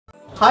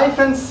Hi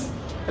friends,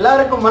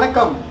 எல்லாருக்கும்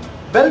வணக்கம்.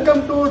 Welcome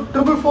to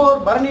 444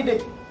 Bharani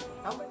Tech.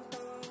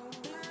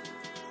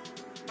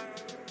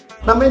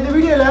 நம்ம இந்த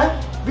வீடியோல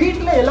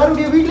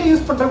எல்லாருடைய வீட்ல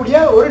யூஸ்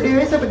பண்றக்கூடிய ஒரு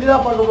டிவைஸை பத்தி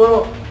தான் பார்க்க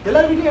போறோம்.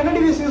 எல்லார் வீட்லயும் என்ன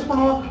டிவைஸ் யூஸ்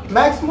பண்ணுவோம்?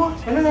 மேக்ஸிமம்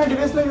என்னென்ன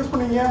டிவைஸ்ல யூஸ்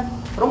பண்ணுவீங்க?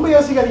 ரொம்ப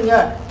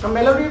யோசிக்காதீங்க.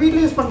 நம்ம எல்லாருடைய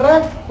வீட்ல யூஸ் பண்ற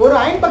ஒரு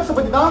அயன் பாக்ஸ்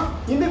பத்தி தான்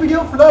இந்த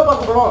வீடியோ ஃபுல்லா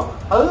பார்க்க போறோம்.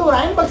 அதாவது ஒரு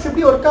அயன் பாக்ஸ்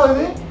எப்படி ஒர்க்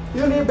ஆகுது,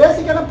 இதோட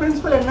பேசிக்கான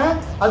பிரின்சிபல் என்ன,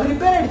 அது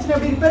ரிப்பேர் ஆயிடுச்சுன்னா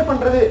எப்படி ரிப்பேர்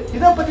பண்றது,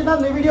 இதை பத்தி தான்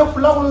இந்த வீடியோ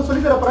ஃபுல்லா உங்களுக்கு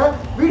சொல்லி தரப்போறேன்.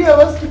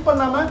 வீடியோவை ஸ்கிப்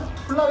பண்ணாம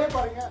ஃபுல்லாவே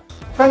பாருங்க.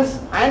 ஃப்ரெண்ட்ஸ்,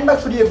 அயன்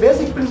பாக்ஸ் உடைய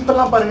பேசிக்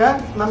பிரின்சிபல்லாம் பாருங்க.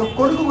 நம்ம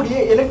கொடுக்கக்கூடிய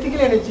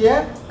எலக்ட்ரிக்கல் எனர்ஜியை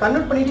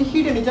கன்வெர்ட் பண்ணிட்டு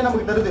ஹீட் எனர்ஜியை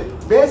நமக்கு தருது.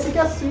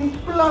 பேசிக்கா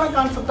சிம்பிளான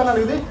கான்செப்ட் தான்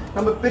இருக்குது.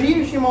 நம்ம பெரிய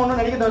விஷயமா ஒன்றும்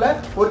நினைக்கிறதால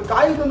ஒரு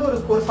காயிலுக்கு வந்து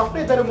ஒரு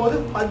சப்ளை தரும்போது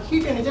அது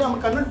ஹீட் எனர்ஜியை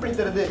நம்ம கன்வெர்ட் பண்ணி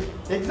தருது.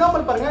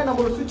 எக்ஸாம்பிள் பாருங்க,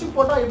 நம்ம ஒரு சுவிட்ச்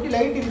போட்டா எப்படி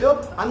லைட் இருக்குதோ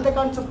அந்த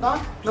கான்செப்ட்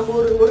தான் நம்ம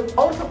ஒரு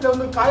பவர் சப்ளை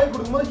வந்து காயில்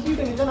கொடுக்கும்போது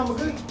ஹீட் எனர்ஜியை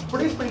நமக்கு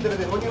ப்ரொடியூஸ் பண்ணி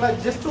தருது. ஓகேங்களா?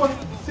 ஜஸ்ட் ஒன்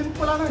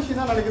சிம்பிளான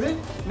விஷயம் தான் நடக்குது.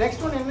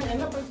 நெக்ஸ்ட் ஒன்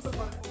என்ன பிரின்சிபல்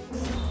பாருங்க.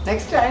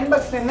 நெக்ஸ்ட் அயன்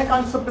பாக்ஸ்ல என்ன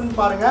கான்செப்ட்னு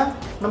பாருங்க.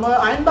 நம்ம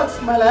அயன் பாக்ஸ்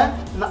மேல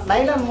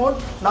nylon mode,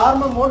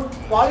 normal mode,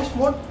 polish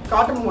mode,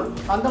 cotton mode,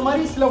 அந்த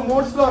மாதிரி சில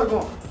மோட்ஸ்லாம்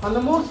இருக்கும். அந்த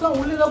மோட்ஸ்லாம்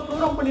உள்ள ஏதாவது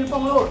ப்ரோக்ராம்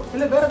பண்ணியிருப்பாங்களோ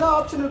இல்லை வேற ஏதாவது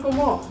ஆப்ஷன்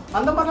இருக்குமோ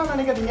அந்த மாதிரிலாம்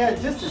நினைக்காதீங்க.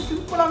 ஜஸ்ட்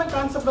சிம்பிளான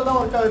கான்செப்டாக தான்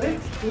ஒர்க் ஆகுது.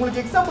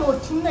 உங்களுக்கு எக்ஸாம்பிள் ஒரு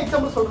சின்ன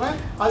எக்ஸாம்பிள் சொல்கிறேன்.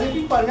 அது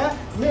எப்படி பாருங்க.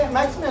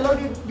 மேக்ஸிமம்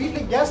எல்லாருடைய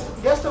வீட்டில் கேஸ்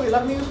ஸ்டவ்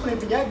எல்லாருமே யூஸ்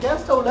பண்ணியிருப்பீங்க.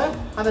 கேஸ் ஸ்டவ்வில்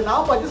அந்த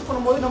நாப்பை அட்ஜஸ்ட்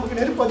பண்ணும்போது நமக்கு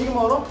நெருப்பு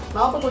அதிகமாக வரும்.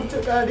 நாப்பை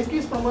கொஞ்சம்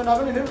டிக்ரீஸ்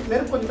பண்ணும்போது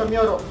நெருப்பு கொஞ்சம்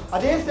கம்மியாக வரும்.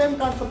 அதே சேம்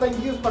கான்செப்ட் தான்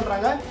இங்கே யூஸ்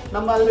பண்ணுறாங்க.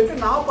 நம்ம அதில் இருக்க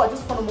நாப்பை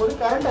அட்ஜஸ்ட் பண்ணும்போது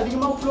கரண்ட்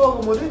அதிகமாக ஃப்ளோ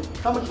ஆகும்போது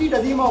நம்ம ஹீட்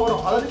அதிகமாக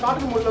வரும். அதாவது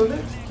காட்டன் மோட்டில் வந்து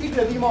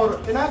ஹீட் அதிகமாக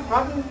வரும். ஏன்னா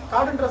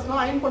காட்டன்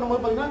ட்ரெஸ்லாம் அயன்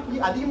பண்ணும்போது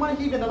பார்த்தீங்கன்னா அதிகமான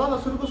ஹீட் என்னதான் அந்த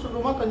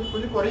சுருக்கமாக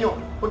கொஞ்சம் குறையும்.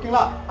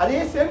 ஓகேங்களா?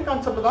 அதே சேம்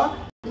கான்செப்ட் தான்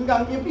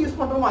அங்கே எப்படி யூஸ்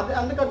பண்ணுறோமோ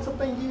அந்த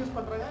கான்செப்ட் தான் இங்கே யூஸ்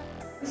பண்ணுறாங்க.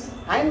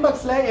 அயன்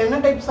பாக்ஸில் என்ன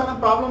டைப்ஸான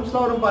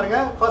ப்ராப்ளம்ஸ்லாம் வரும் பாருங்க.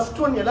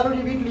 ஃபர்ஸ்ட் ஒன்,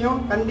 எல்லாருடைய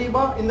வீட்லையும்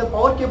கண்டிப்பாக இந்த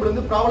பவர் கேபிள்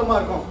வந்து ப்ராப்ளமாக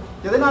இருக்கும்.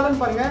 எதனாலன்னு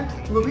பாருங்க,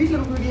 உங்கள் வீட்டில்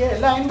இருக்கக்கூடிய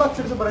எல்லா அயன் பாக்ஸ்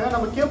எடுத்து பாருங்க,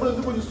 நம்ம கேபிள்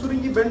வந்து கொஞ்சம்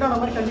சுருங்கி பெண்டான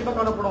மாதிரி கண்டிப்பாக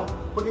காணப்படும்.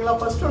 ஓகேங்களா?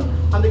 ஃபர்ஸ்ட் ஒன்,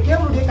 அந்த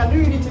கேபிளுடைய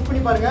கண்டினியூட்டி செக்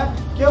பண்ணி பாருங்க.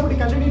 கேபிளுடைய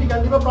கண்டினியூட்டி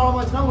கண்டிப்பாக ப்ராப்ளம்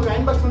ஆச்சுன்னா உங்களுக்கு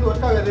அயன் பாக்ஸ் வந்து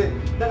ஒர்க் ஆகாது.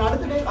 தென்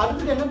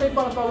அடுத்து என்ன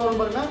டைப்பான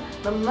ப்ராப்ளம் பாருங்க,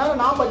 நம்ம மேலே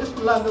நாப் அட்ஜஸ்ட்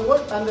பண்ணல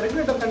அந்த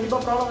ரெகுலேட்டர்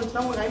கண்டிப்பாக ப்ராப்ளம்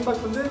ஆச்சுன்னா உங்களுக்கு அயன்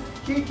பாக்ஸ் வந்து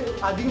ஹீட்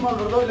அதிகமாக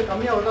வருதோ இல்லை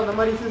கம்மியாக வருதோ அந்த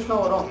மாதிரி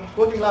இஷ்யூஸ்லாம் வரும்.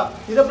 ஓகேங்களா?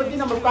 இதை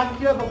பற்றி நம்ம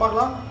ப்ராக்டிக்கலாக இப்போ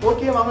பார்க்கலாம்.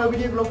 ஓகே, வாங்க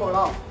வீடியோக்குள்ளே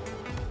போகலாம்.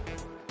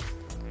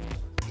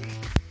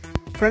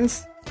 ஃப்ரெண்ட்ஸ்,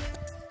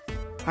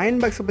 அயன்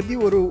பாக்ஸை பற்றி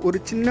ஒரு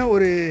சின்ன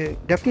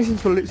டெஃபினேஷன்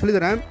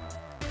சொல்லித்தரேன்.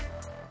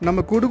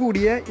 நம்ம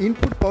கொடுக்கக்கூடிய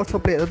இன்புட் பவர்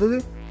சப்ளை, அதாவது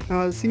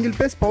சிங்கிள்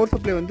பேஸ் பவர்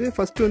சப்ளை வந்து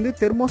ஃபஸ்ட்டு வந்து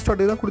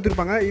தெர்மோஸ்டாட்டு தான்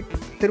கொடுத்துருப்பாங்க.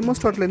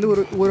 தெர்மோஸ்டாட்லேருந்து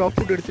ஒரு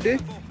அவுட்புட் எடுத்துகிட்டு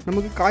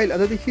நமக்கு காயில்,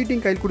 அதாவது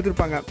ஹீட்டிங் காயில்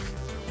கொடுத்துருப்பாங்க.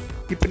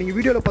 இப்போ நீங்கள்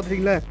வீடியோவில்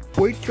பார்த்துட்டீங்களா,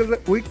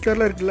 ஒயிட்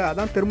கலரில் இருக்குல்ல,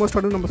 அதான்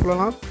தெர்மோஸ்டாட்னு நம்ம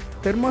சொல்லலாம்.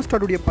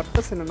 தெர்மோஸ்டாட்டுடைய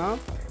பர்பஸ் என்னென்னா,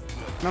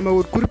 நம்ம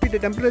ஒரு குறிப்பிட்ட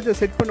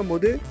டெம்பரேச்சர் செட்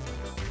பண்ணும்போது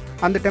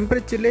அந்த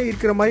டெம்பரேச்சர்லேயே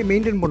இருக்கிற மாதிரி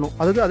மெயின்டைன் பண்ணும்.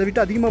 அதாவது அதை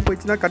விட்டு அதிகமாக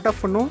போயிடுச்சுன்னா கட்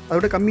ஆஃப் பண்ணும்,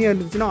 அதோட கம்மியாக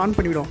இருந்துச்சுன்னா ஆன்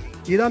பண்ணிவிடும்.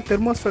 இதுதான்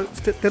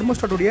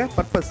தெர்மோஸ்டாட்டுடைய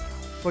பர்பஸ்.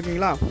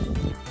 ஓகேங்களா?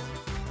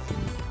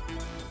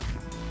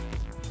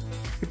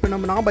 இப்போ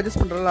நம்ம நாப்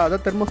அட்ஜஸ்ட் பண்ணுறோம்ல,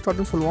 அதான்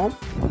தெர்மோஸ்டாட்னு சொல்லுவோம்.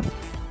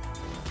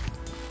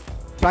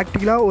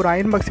 ப்ராக்டிக்கலாக ஒரு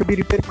அயன் பாக்ஸ் எப்படி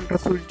ரிப்பேர்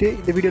பண்ணுறது சொல்லிட்டு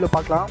இந்த வீடியோவில்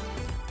பார்க்கலாம்.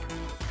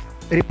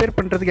 ரிப்பேர்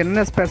பண்ணுறதுக்கு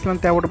என்னென்ன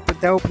ஸ்பேர்ஸ்லாம்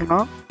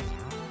தேவைப்படும்னா,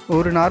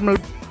 ஒரு normal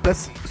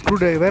plus screw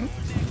driver,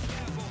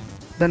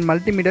 then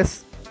multimeters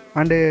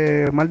and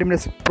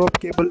multimeters probe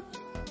cable.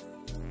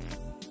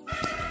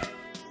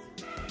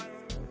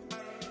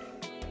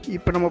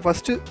 இப்போ நம்ம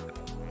ஃபஸ்ட்டு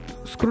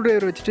ஸ்க்ரூ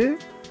டிரைவர் வச்சுட்டு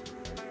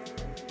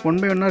ஒன்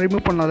பை ஒன்னாக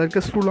ரிமூவ் பண்ணலாம். அதில்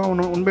இருக்க ஸ்க்ரூலாம்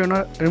ஒன் பை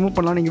ஒன்னாக ரிமூவ்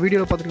பண்ணலாம். நீங்கள்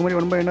வீடியோவில் பார்த்துருக்க மாதிரி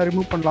ஒன் பை ஒன்னாக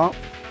ரிமூவ் பண்ணலாம்.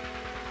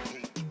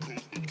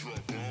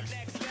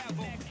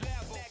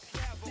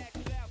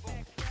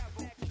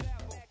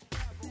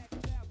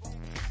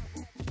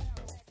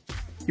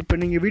 இப்போ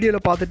நீங்கள்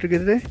வீடியோவில் பார்த்துட்டு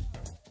இருக்கிறது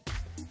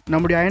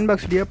நம்முடைய அயன்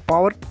பாக்ஸுடைய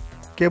பவர்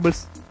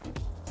கேபிள்ஸ்.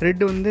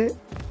 ரெட் வந்து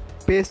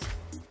பேஸ்,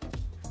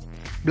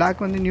 பிளாக்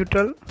வந்து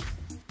நியூட்ரல்,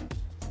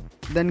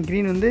 தென்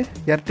க்ரீன் வந்து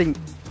எர்த்திங்.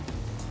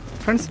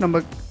 ஃப்ரெண்ட்ஸ்,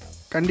 நம்ம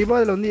கண்டிப்பாக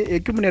அதில் வந்து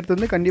எக்யூப்மெண்ட் எடுத்து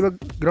வந்து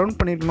கண்டிப்பாக கிரவுண்ட்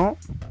பண்ணியிருக்கணும்.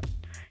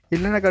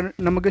 இல்லைன்னா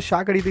நமக்கு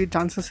ஷாக் அடிக்கிறதுக்கு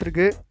சான்சஸ்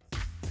இருக்குது.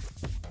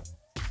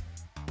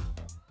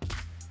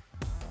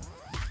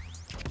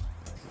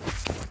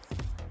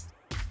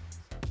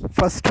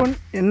 ஃபஸ்ட் ஒன்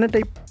என்ன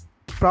டைப்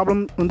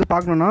ப்ராப்ளம் வந்து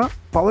பார்க்கணுன்னா,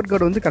 பவர்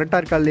கார்டு வந்து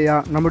கரெக்டாக இருக்கா இல்லையா,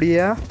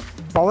 நம்முடைய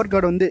பவர்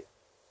கார்டு வந்து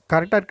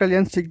கரெக்டாக இருக்கா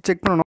இல்லையான்னு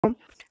செக் பண்ணணும்.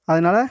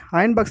 அதனால்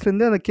அயன்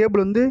பாக்ஸ்லேருந்து அந்த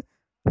கேபிள் வந்து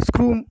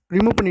ஸ்க்ரூ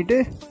ரிமூவ் பண்ணிவிட்டு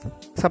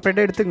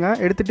செப்பரேட்டாக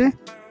எடுத்துகிட்டு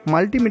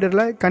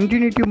மல்டிமீட்டரில்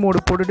கண்டினியூட்டி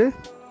மோடு போட்டுட்டு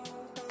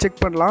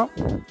செக் பண்ணலாம்.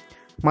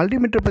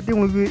 மல்டிமீட்டரை பற்றி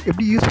உங்களுக்கு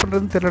எப்படி யூஸ்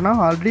பண்ணுறதுன்னு தெரியலனா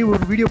ஆல்ரெடி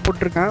ஒரு வீடியோ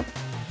போட்டிருக்கேன்,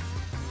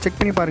 செக்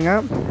பண்ணி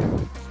பாருங்கள்.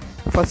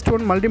 ஃபஸ்ட்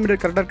ஒன்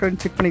மல்டிமீட்டர் கரெக்டாக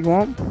இருக்கான்னு செக்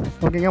பண்ணிக்குவோம்.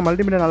 ஓகேங்க,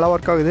 மல்டிமீட்டர் நல்லா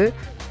ஒர்க் ஆகுது.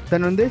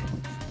 தென் வந்து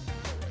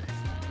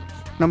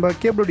நம்ம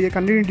கேபிளுடைய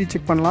கண்டினியூட்டி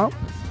செக் பண்ணலாம்.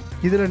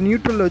 இதில்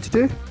நியூட்ரலில்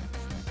வச்சுட்டு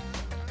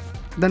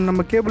தென்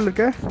நம்ம கேபிள்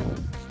இருக்க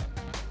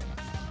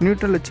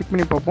நியூட்ரலில் செக்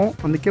பண்ணி பார்ப்போம்.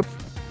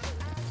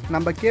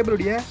 நம்ம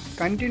கேபிளுடைய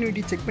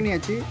கண்டினியூட்டி செக்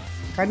பண்ணியாச்சு.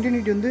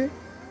 கண்டினியூட்டி வந்து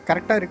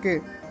கரெக்டாக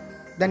இருக்குது.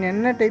 தென்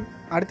என்ன டைப்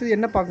அடுத்தது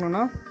என்ன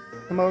பார்க்கணுன்னா,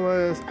 நம்ம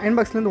அயன்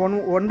பாக்ஸ்லேருந்து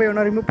ஒன் பை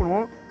ஒன்னாக ரிமூவ்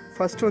பண்ணுவோம்.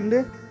 ஃபஸ்ட்டு வந்து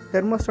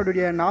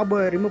தெர்மோஸ்டாட்டுடைய நாபை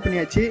ரிமூவ்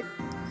பண்ணியாச்சு.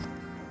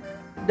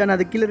 தென்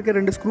அது கீழே இருக்க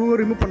 2 ஸ்க்ரூவை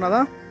ரிமூவ் பண்ணால்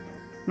தான்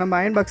நம்ம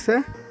அயன் பாக்ஸை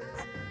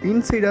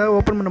இன்சைடை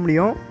ஓப்பன் பண்ண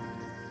முடியும்.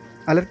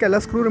 அதில் இருக்க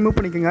எல்லா ஸ்க்ரூ ரிமூவ்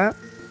பண்ணிக்கோங்க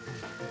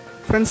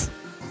ஃப்ரெண்ட்ஸ்.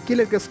 கீழே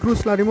இருக்க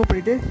ஸ்க்ரூஸ்லாம் ரிமூவ்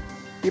பண்ணிவிட்டு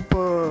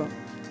இப்போது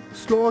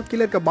ஸ்லோவாக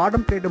கீழே இருக்க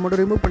பாட்டம் பிளேட்டை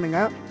மட்டும் ரிமூவ்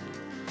பண்ணுங்கள்.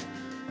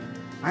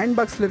 அயன்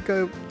பாக்ஸில் இருக்க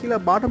கீழே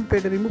பாட்டம்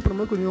பிளேட்டை ரிமூவ்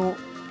பண்ணும்போது கொஞ்சம்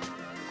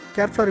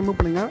கேர்ஃபுல்லாக ரிமூவ்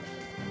பண்ணுங்கள்.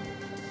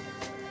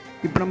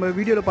 இப்போ நம்ம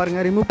வீடியோவில்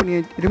பாருங்கள்,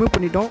 ரிமூவ்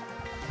பண்ணிட்டோம்.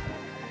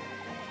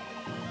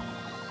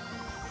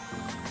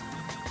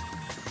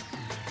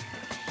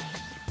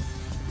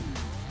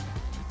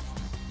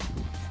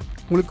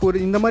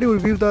 உங்களுக்கு இந்த மாதிரி ஒரு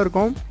வியூ தான்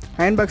இருக்கும்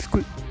அயன்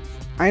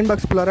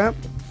பாக்ஸ்குள்ளார.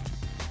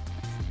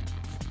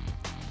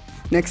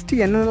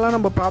 நெக்ஸ்ட்டு என்னென்னலாம்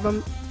நம்ம ப்ராப்ளம்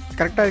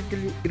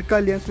கரெக்டாக இருக்கா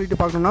இல்லையான்னு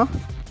சொல்லிட்டு பார்க்கணுன்னா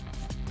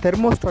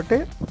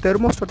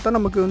தெர்மோஸ்டாட் தான்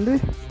நமக்கு வந்து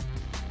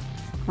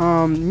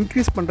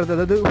இன்க்ரீஸ் பண்ணுறது,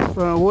 அதாவது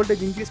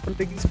வோல்டேஜ் இன்க்ரீஸ்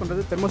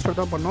பண்ணுறது தெர்மோஸ்டாட்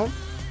தான் பண்ணோம்.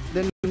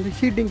 தென் வந்து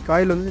ஹீட்டிங்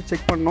காயில் வந்து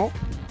செக் பண்ணோம்.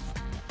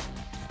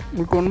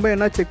 உங்களுக்கு ஒன் பை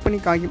என்ன செக் பண்ணி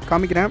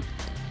காமிக்கிறேன்.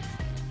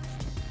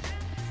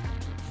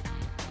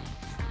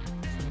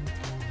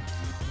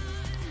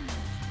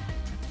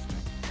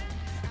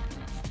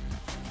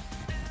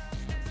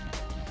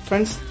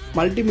 ஃப்ரெண்ட்ஸ்,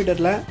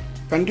 மல்டிமீட்டரில்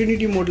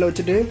கண்டினியூட்டி மோடில்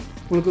வச்சுட்டு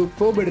உங்களுக்கு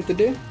ப்ரோப்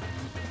எடுத்துகிட்டு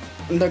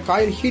இந்த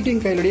காயில்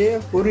ஹீட்டிங் காயிலுடைய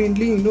ஒரு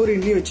இன்லையும் இன்னொரு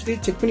இன்லையும் வச்சுட்டு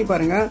செக் பண்ணி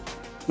பாருங்கள்.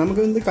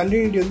 நமக்கு வந்து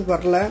கண்டினியூட்டி வந்து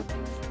வரல.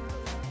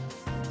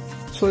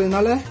 ஸோ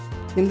இதனால்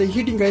இந்த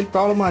ஹீட்டிங் காயில்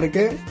ப்ராப்ளமாக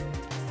இருக்குது.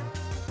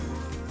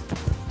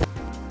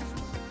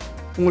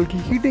 உங்களுக்கு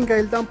ஹீட்டிங்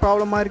காயில் தான்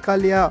ப்ராப்ளமாக இருக்கா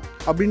இல்லையா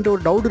அப்படின்ற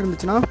ஒரு டவுட்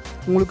இருந்துச்சுன்னா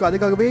உங்களுக்கு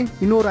அதுக்காகவே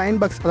இன்னொரு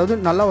அயன் பாக்ஸ், அதாவது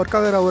நல்லா ஒர்க்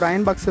ஆகிற ஒரு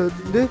அயன் பாக்ஸை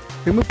வந்து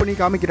ரிமூவ் பண்ணி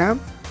காமிக்கிறேன்.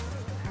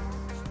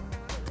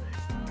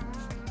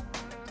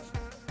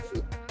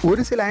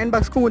 ஒரு சில அயன்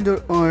பாக்ஸ்க்கும் கொஞ்சம்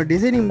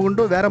டிசைனிங்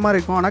மட்டும் வேறு மாதிரி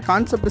இருக்கும், ஆனால்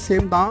கான்செப்ட்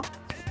சேம் தான்.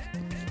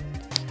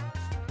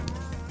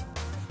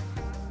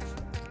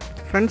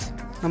 ஃப்ரெண்ட்ஸ்,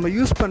 நம்ம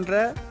யூஸ் பண்ணுற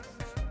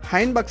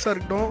அயன் பாக்ஸாக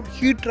இருக்கட்டும்,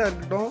 ஹீட்டராக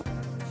இருக்கட்டும்,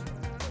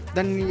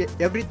 தென்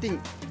எவ்ரிதிங்,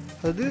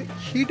 அதாவது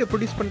ஹீட்டை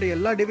ப்ரொடியூஸ் பண்ணுற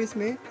எல்லா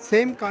டிவைஸுமே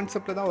சேம்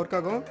கான்செப்டில் தான் ஒர்க்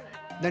ஆகும்.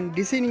 தென்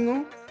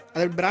டிசைனிங்கும்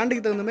அதாவது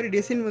பிராண்டுக்கு தகுந்த மாதிரி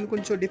டிசைன் வந்து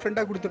கொஞ்சம்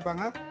டிஃப்ரெண்ட்டாக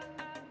கொடுத்துருப்பாங்க.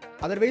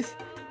 அதர்வைஸ்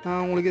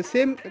உங்களுக்கு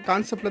சேம்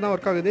கான்செப்டில் தான்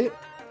ஒர்க் ஆகுது.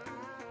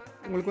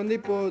 உங்களுக்கு வந்து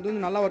இப்போது இது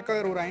வந்து நல்லா ஒர்க்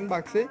ஆகிற ஒரு அயன்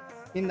பாக்ஸு.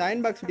 இந்த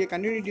அயன் பாக்ஸுடைய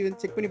கண்டினியூட்டி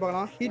வந்து செக் பண்ணி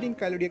பார்க்கலாம். ஹீட்டிங்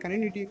காயிலுடைய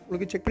கண்டினியூட்டி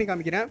உங்களுக்கு செக் பண்ணி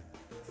காமிக்கிறேன்.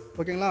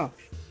 ஓகேங்களா?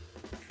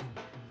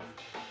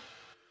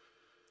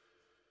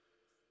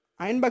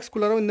 அயன்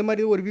பாக்ஸ்குள்ளார இந்த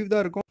மாதிரி ஒரு வியூ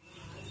தான் இருக்கும்.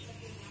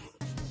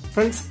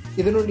 ஃப்ரெண்ட்ஸ்,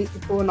 இதனுடைய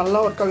இப்போது நல்லா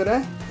ஒர்க் ஆகிற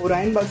ஒரு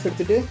அயன் பாக்ஸ்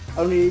எடுத்துகிட்டு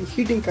அதனுடைய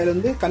ஹீட்டிங் காயில்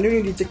வந்து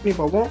கண்டினியூட்டி செக் பண்ணி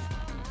பார்ப்போம்.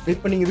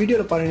 இப்போ நீங்கள்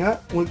வீடியோவில் பாருங்கள்,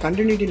 உங்களுக்கு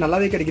கண்டினியூட்டி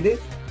நல்லாவே கிடைக்குது.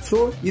 ஸோ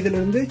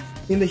இதிலேருந்து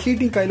இந்த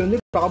ஹீட்டிங் காயில் வந்து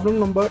ப்ராப்ளம்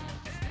நம்ம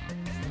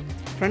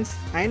ஃப்ரெண்ட்ஸ்,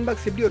 அயன்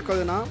பாக்ஸ் எப்படி ஒர்க்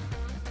ஆகுதுன்னா,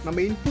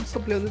 நம்ம இன்புட்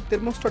சப்ளை வந்து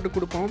தெர்மோஸ்டாட்டுக்கு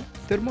கொடுப்போம்.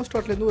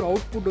 தெர்மோஸ்டாட்லேருந்து ஒரு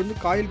அவுட்புட் வந்து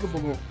காயிலுக்கு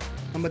போகும்.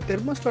 நம்ம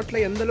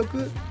தெர்மோஸ்டாட்டில்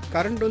எந்தளவுக்கு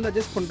கரண்ட் வந்து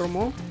அட்ஜஸ்ட்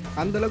பண்ணுறோமோ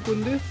அந்தளவுக்கு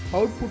வந்து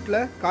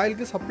அவுட்புட்டில்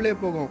காயிலுக்கு சப்ளை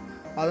போகும்.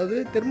 அதாவது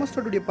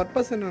தெர்மோஸ்டாட்டுடைய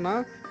பர்பஸ் என்னென்னா,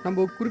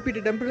 நம்ம குறிப்பிட்ட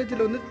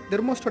டெம்பரேச்சரில் வந்து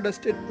தெர்மோஸ்டாட்டை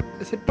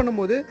செட்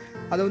பண்ணும்போது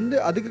அதை வந்து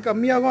அதுக்கு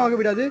கம்மியாகவும் ஆக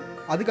விடாது,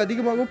 அதுக்கு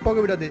அதிகமாகவும் போக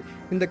விடாது.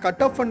 இந்த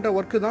கட் ஆஃப் பண்ணுற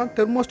ஒர்க்கு தான்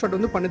தெர்மோஸ்டாட்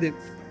வந்து பண்ணுது.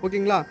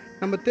 ஓகேங்களா?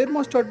 நம்ம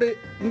தெர்மோஸ்டாட்டு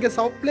இங்கே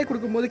சப்ளை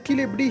கொடுக்கும்போது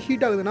கீழே எப்படி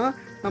ஹீட் ஆகுதுன்னா,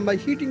 நம்ம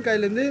ஹீட்டிங்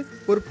காயிலேருந்து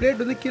ஒரு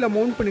பிளேட் வந்து கீழே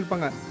மவுண்ட்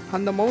பண்ணியிருப்பாங்க.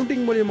 அந்த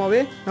மவுண்டிங்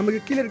மூலியமாகவே நமக்கு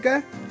கீழே இருக்க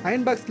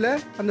அயன் பாக்ஸில்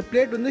அந்த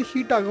பிளேட் வந்து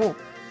ஹீட் ஆகும்.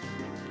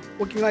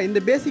 ஓகேங்களா? இந்த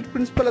பேசிக்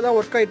பிரின்சிபலில் தான்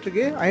ஒர்க்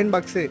ஆகிட்டுருக்கு அயன்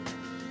பாக்ஸு.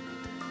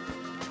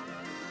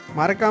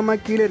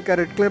 மறக்காமல் கீழே இருக்க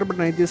ரெட் கலர்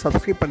பட்டன் அழுத்தி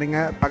சப்ஸ்கிரைப்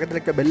பண்ணுங்கள். பக்கத்தில்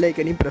இருக்க பெல்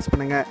ஐக்கனையும் ப்ரெஸ்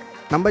பண்ணுங்கள்.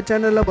 நம்ம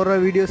சேனலில் போடுற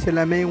வீடியோஸ்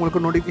எல்லாமே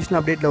உங்களுக்கு நோட்டிஃபிகேஷன்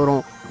அப்டேட்டில்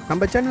வரும்.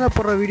 நம்ம சேனலில்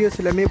போடுற வீடியோஸ்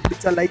எல்லாமே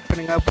பிடிச்சா லைக்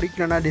பண்ணுங்கள்,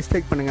 பிடிக்கலன்னா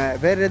டிஸ்லைக் பண்ணுங்கள்.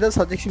 வேறு ஏதாவது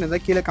சஜஷன்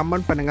இருந்தால் கீழே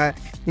கமெண்ட் பண்ணுங்கள்.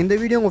 இந்த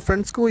வீடியோ உங்கள்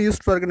ஃப்ரெண்ட்ஸ்க்கும்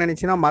யூஸ்ஃபுல்லாக இருக்குன்னு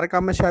நினச்சிங்கன்னா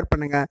மறக்காமல் ஷேர்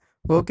பண்ணுங்கள்.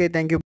 Okay,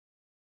 thank you.